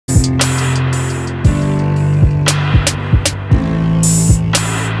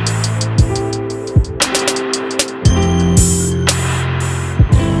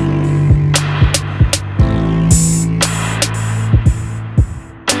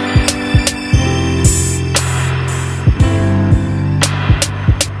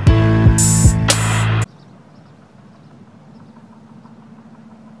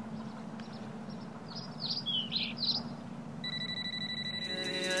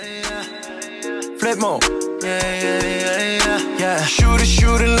flip mode. Yeah. Shoot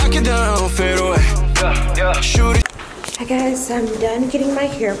it, lock it down, fade away. Shoot it. Hi guys, I'm done getting my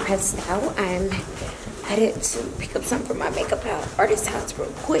hair pressed out. I'm headed to pick up something for my makeup artist house real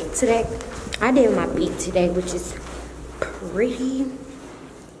quick today. I did my beat today, which is pretty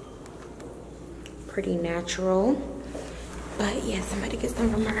natural. But yes, I'm about to get some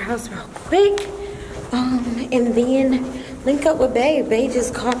from her house real quick. And then link up with Bae. Bae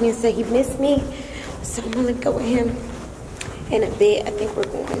just called me and said he missed me. So I'm gonna link up with him in a bit. I think we're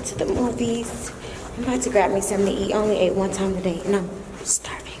going to the movies. I'm about to grab me something to eat. I only ate one time today and I'm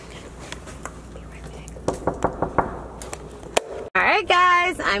starving. Be right back. Alright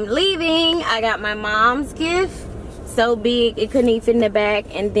guys, I'm leaving. I got my mom's gift. So big it couldn't even fit in the bag.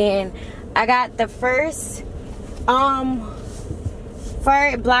 And then I got the first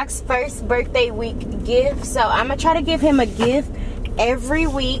for Block's first birthday week gift. So I'm gonna try to give him a gift every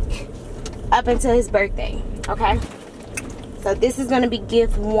week up until his birthday. Okay, so this is gonna be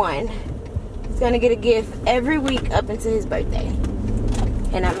gift 1. He's gonna get a gift every week up until his birthday,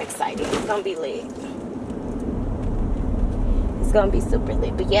 and I'm excited. It's gonna be lit. It's gonna be super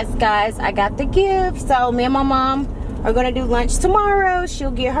lit. But yes guys, I got the gift. So me and my mom are gonna do lunch tomorrow.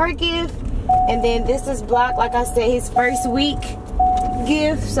 She'll get her gift, and then this is Block, like I said, his first week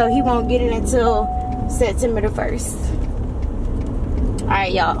gift, so he won't get it until September the 1st. All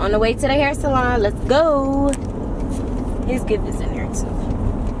right, y'all, on the way to the hair salon. Let's go. His gift is in there too.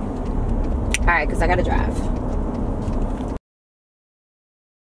 All right, because I gotta drive.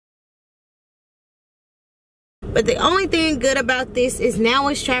 But the only thing good about this is now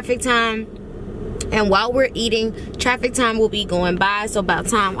it's traffic time, and while we're eating, traffic time will be going by. So by the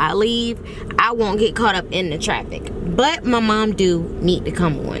time I leave, I won't get caught up in the traffic. But my mom do need to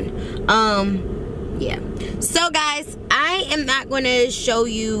come on. Yeah. So guys, I am not going to show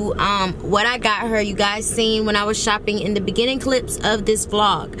you what I got her. You guys seen when I was shopping in the beginning clips of this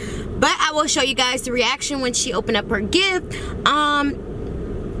vlog. But I will show you guys the reaction when she opened up her gift.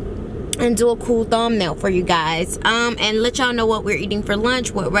 And do a cool thumbnail for you guys, and let y'all know what we're eating for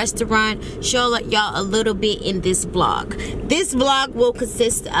lunch, what restaurant. Show y'all a little bit in this vlog. This vlog will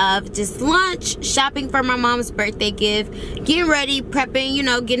consist of just lunch, shopping for my mom's birthday gift, getting ready, prepping, you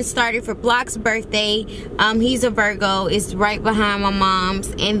know, getting started for Block's birthday. He's a Virgo, it's right behind my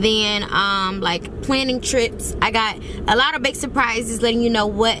mom's, and then like planning trips. I got a lot of big surprises, letting you know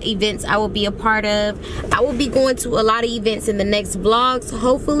what events I will be a part of. I will be going to a lot of events in the next vlogs.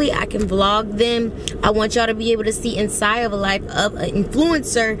 Hopefully I can vlog them. I want y'all to be able to see inside of a life of an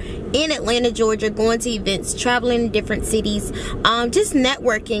influencer in Atlanta, Georgia, going to events, traveling in different cities, just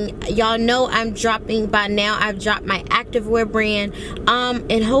networking. Y'all know I'm dropping by now. I've dropped my activewear brand,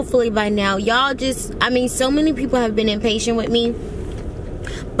 and hopefully by now y'all just, I mean, so many people have been impatient with me,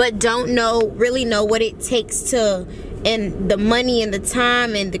 but don't really know what it takes to, and the money and the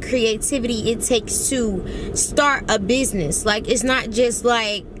time and the creativity it takes to start a business. Like, it's not just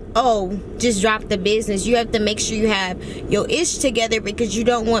like, oh, just drop the business. You have to make sure you have your ish together, because you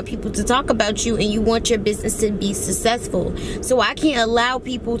don't want people to talk about you and you want your business to be successful. So I can't allow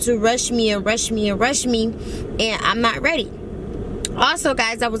people to rush me and rush me and rush me, and I'm not ready. Also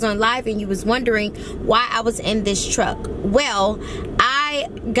guys, I was on live and you was wondering why I was in this truck. Well, I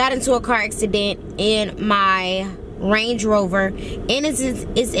got into a car accident in my Range Rover, and it's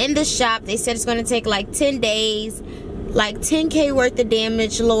in the shop. They said it's going to take like 10 days, like 10K worth of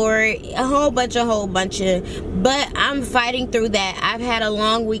damage, Lord, a whole bunch of, but I'm fighting through that. I've had a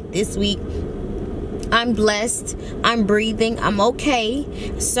long week this week. I'm blessed, I'm breathing, I'm okay.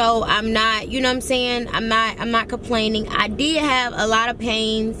 So I'm not, you know what I'm saying, I'm not complaining. I did have a lot of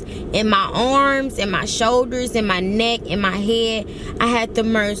pains in my arms, in my shoulders, in my neck, in my head. I had the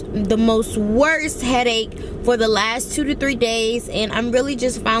most worst headache for the last 2 to 3 days, and I'm really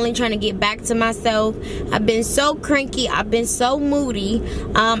just finally trying to get back to myself. I've been so cranky, I've been so moody.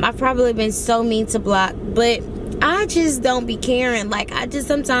 I've probably been so mean to Block, but I just don't be caring. Like,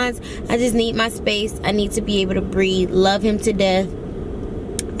 sometimes I just need my space. I need to be able to breathe, love him to death.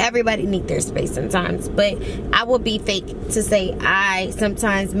 Everybody need their space sometimes, but I will be fake to say I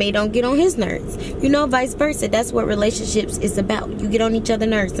sometimes don't get on his nerves. You know, vice versa. That's what relationships is about. You get on each other's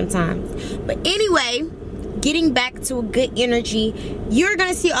nerves sometimes. But anyway, getting back to a good energy. You're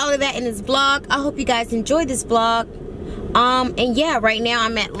gonna see all of that in this vlog. I hope you guys enjoy this vlog. And yeah, right now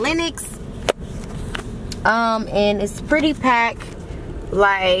I'm at Lennox. And it's pretty packed.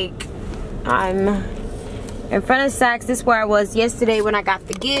 Like, I'm in front of Saks. This is where I was yesterday when I got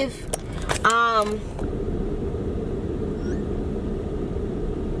the gift.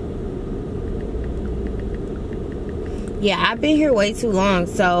 Yeah, I've been here way too long,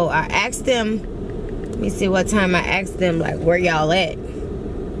 so I asked them me see what time I asked them, like, where y'all at?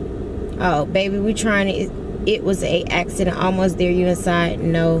 Oh, baby, we trying to... It was a accident. Almost there. You inside?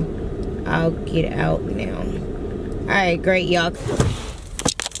 No. I'll get out now. Alright, great, y'all.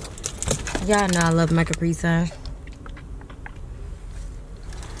 Y'all know I love my Capri Sun.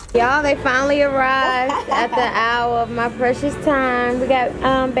 Y'all, they finally arrived at the hour of my precious time. We got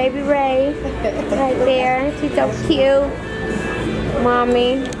baby Ray right there. She's so cute.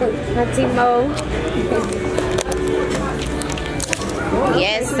 Mommy, Auntie Mo.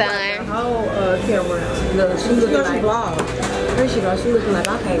 Yes, son. Whole camera. Look, she looking like vlog. Here she goes. She looking like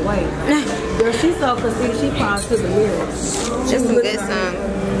I can't wait. Girl, she's so conceited. She paused to the mirror. Just some good sun.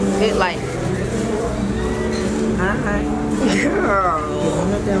 Good light. Alright. Girl.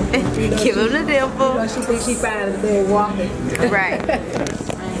 Give him the dimple. You know, she thinks she fine as a bed walking. Right.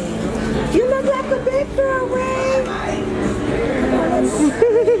 You look like a big girl, Ray.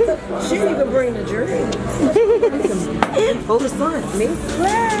 She didn't even bring the drink. Over sun, me?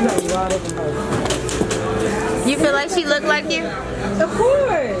 You feel like she look like you? Of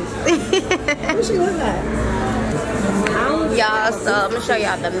course. What she look like? Y'all, so I'm gonna show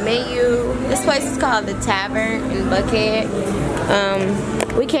y'all the menu. This place is called the Tavern in Buckhead.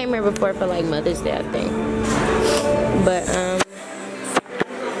 We came here before for like Mother's Day, I think. But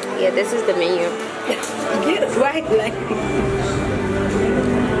yeah, this is the menu. Get it right, like.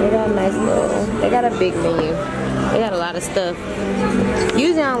 They got a nice little. They got a big menu. They got a lot of stuff.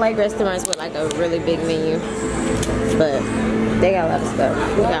 Usually I don't like restaurants with like a really big menu, but they got a lot of stuff.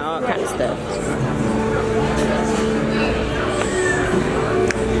 We got all kind of stuff.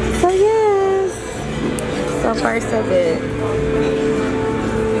 So yes, so far so good.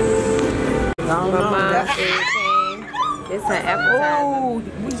 My mom came. This her appetizer. Oh,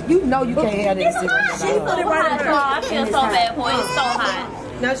 you know you can't have this. She put it right in her. I feel so bad for it. It's so hot.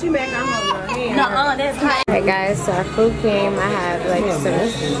 No, she mad. I'm holding her hand. No, that's hot. Alright guys, so our food came. I have like some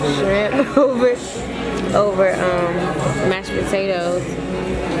shrimp over mashed potatoes.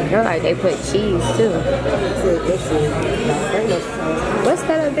 They're like they put cheese too. What's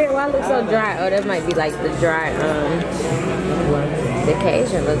that up there? Why it look so dry? Oh, that might be like the dry the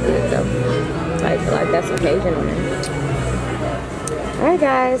Cajun look good though. Like that's some Cajun on there. Alright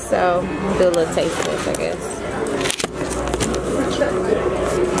guys, so do a little taste of this, I guess.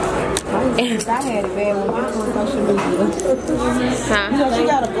 I had it bad when I was on social media. Huh?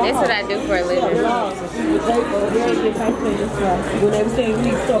 That's what I do for a living. When they were saying we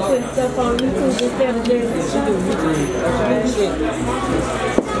start putting stuff on YouTube instead of this, she do YouTube.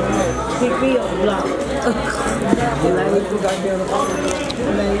 Pick me up the block. And I need to go down the phone.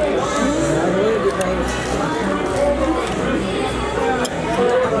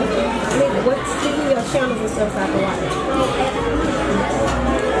 What send me your channels and stuff so I can watch?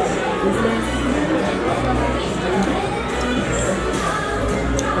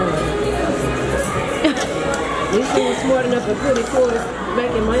 These things smart enough to put it towards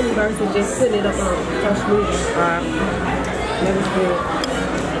making money versus just putting it up on social media. That was good.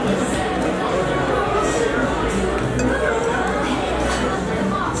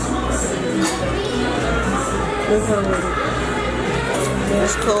 This one was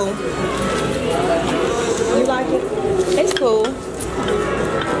It's cool. You like it? It's cool.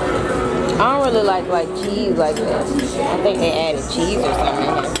 I don't really like cheese like that. I think they added cheese or something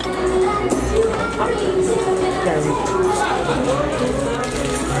in here.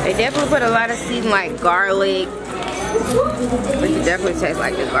 They definitely put a lot of seasoning like garlic. But you definitely taste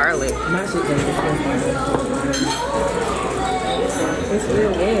like the garlic. My shit tastes it's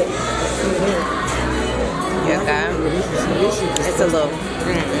real good. Yeah, guys. It's a little.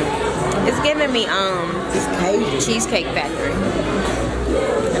 It's giving me It's Cajun. Cheesecake Factory.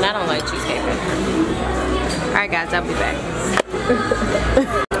 And I don't like Cheesecake Factory. Alright guys, I'll be back.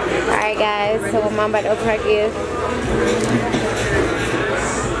 Alright guys, so my mom about to open her gift.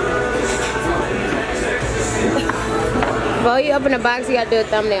 Before you open the box, you gotta do a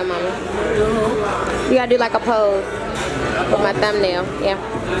thumbnail, mama. You gotta do like a pose with my thumbnail, yeah.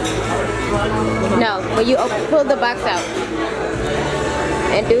 No, when you pull the box out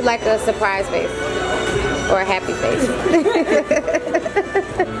and do like a surprise face or a happy face.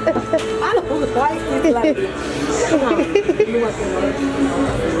 I don't like this. Like, come on.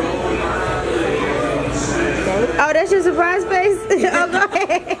 Oh, that's your surprise face? Oh, go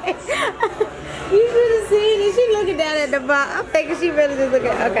ahead. You should have seen it. She looking down at the box. I'm thinking she really just looking.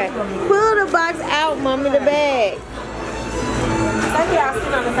 Okay. Pull the box out, mommy, the bag.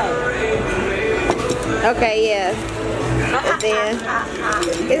 Okay, yeah. And then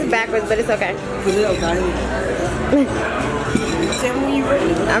it's backwards, but it's okay. tell me when you're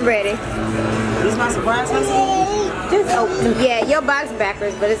ready. I'm ready. This is my surprise hustle. Just open. Yeah, your box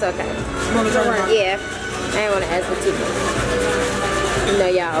backwards, but it's okay. Yeah. I ain't want to ask for people. You know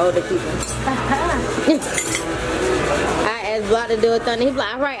y'all older people. I asked Block to do a thunder. He's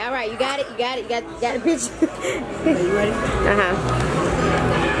like, all right, you got it, you got the picture. Are you ready?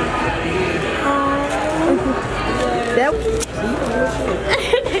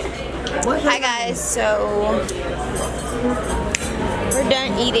 Hi guys, so we're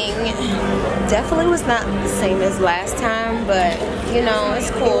done eating. Definitely was not the same as last time, but you know,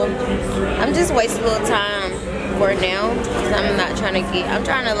 it's cool. I'm just wasting a little time for now because I'm not trying to get, I'm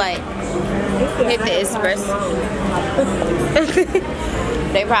trying to like hit the espresso.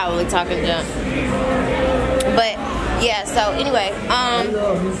 They probably talking junk. But yeah, so anyway,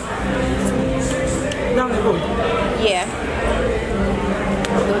 yeah.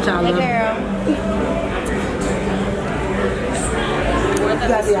 Hey girl.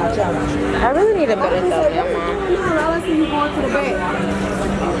 I really need a better thumb, yeah, Mom.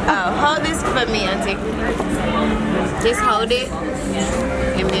 Oh, hold this for me, Auntie. Just hold it,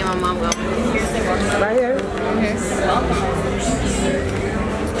 and me and my mom go. Right here?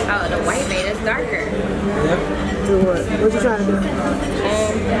 Oh, the white made us darker. Do what? What you trying to do?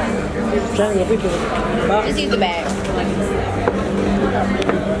 Trying to get pictures. Just use the bag.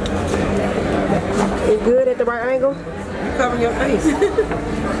 It's good at the right angle? You cover your face. You're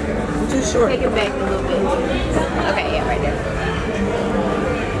too short. Take it back a little bit. Okay, yeah, right there.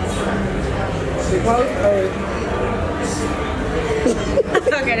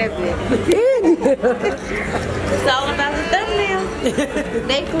 Okay, that's it. It's all about the thumbnail.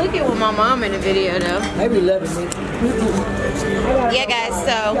 They click it with my mom in the video though. They be loving me. Yeah guys,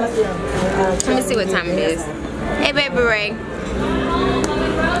 so let me see what time it is. Hey baby Ray.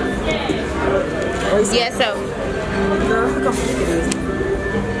 Yeah, so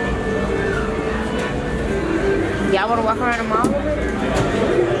y'all wanna walk around the mall with me?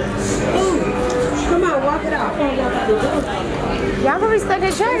 Come on, walk it out. Y'all gonna be stuck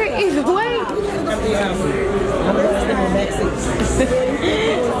in traffic either way.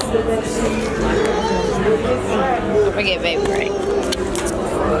 Don't forget baby Ray.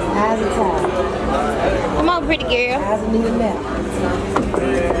 Eyes are tired. Come on, pretty girl. Eyes need a nap.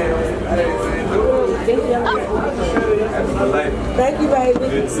 Thank you, baby.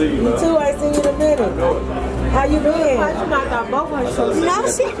 Good to see you. You too. I ain't seen you in a minute. How you been? No,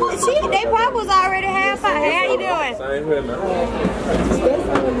 they probably was already half out. Hey, how you doing? Same here now.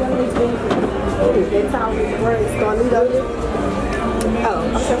 Oh,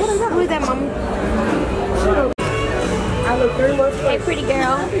 okay. Who is that, mama? Hey, pretty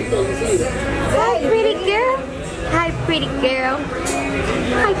girl. Hi, pretty girl. Hi, pretty girl.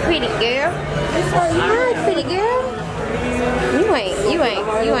 Hi, pretty girl. Hi, pretty girl. You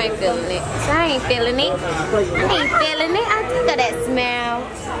ain't feeling it. So I ain't feeling it. I ain't feeling it. I think of that smell.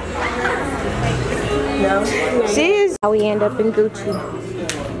 She is. How we end up in Gucci.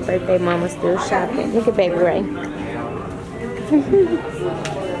 Birthday mama still shopping. Look at baby Ray.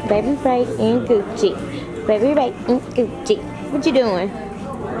 Baby Ray in Gucci. Baby Ray in Gucci. What you doing?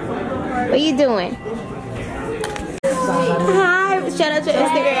 What you doing? Hi, shout out to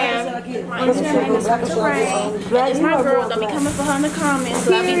Instagram. It's my girl. Don't be coming for her in the comments.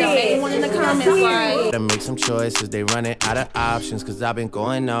 Let me know anyone in the comments. Like, To make some choices, they running out of options. Cause I've been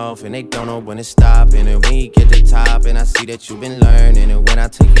going off and they don't know when to stop. And when you get the top, and I see that you've been learning. And when I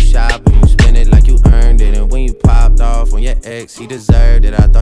take you shopping, you spend it like you earned it. And when you popped off on your ex, he deserved it. I thought